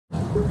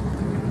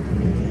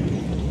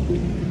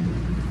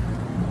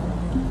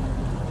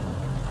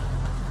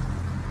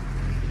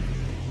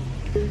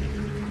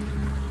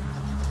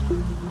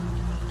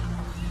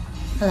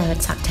Hello,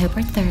 it's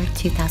October 3rd,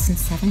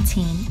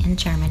 2017 in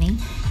Germany.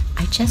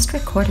 I just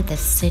recorded this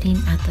sitting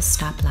at the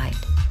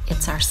stoplight.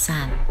 It's our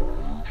sun.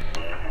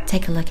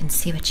 Take a look and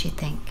see what you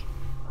think.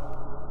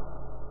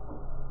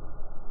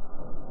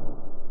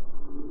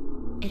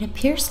 It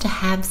appears to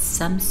have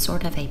some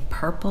sort of a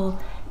purple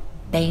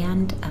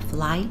band of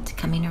light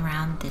coming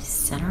around the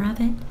center of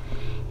it,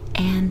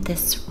 and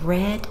this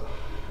red,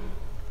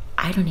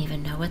 I don't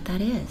even know what that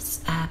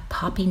is,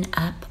 popping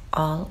up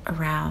all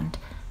around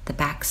the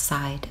back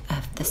side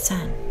of the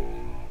sun.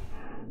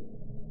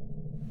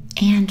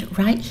 And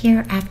right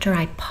here, after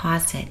I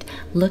pause it,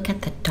 look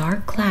at the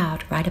dark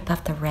cloud right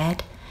above the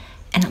red,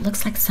 and it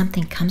looks like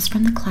something comes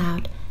from the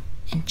cloud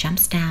and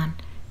jumps down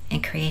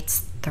and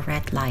creates the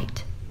red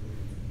light.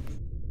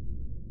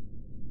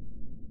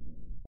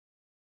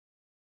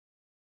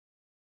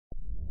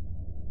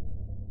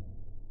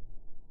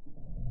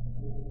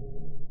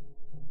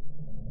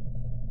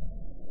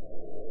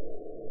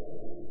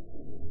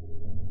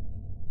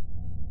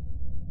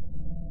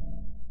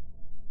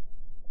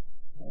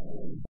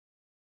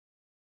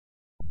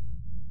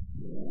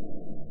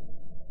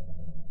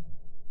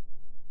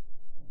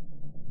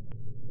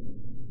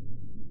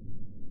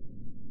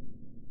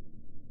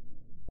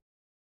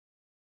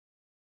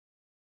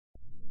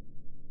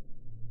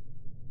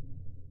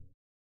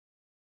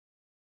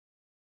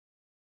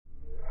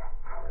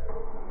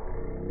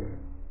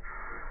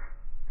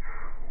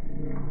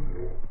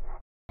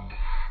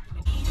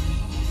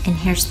 And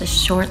here's the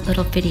short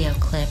little video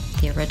clip,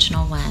 the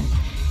original one.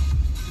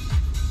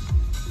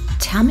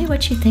 Tell me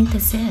what you think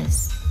this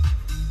is.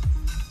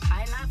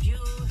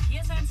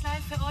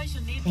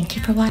 Thank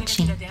you for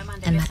watching,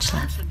 and much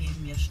love.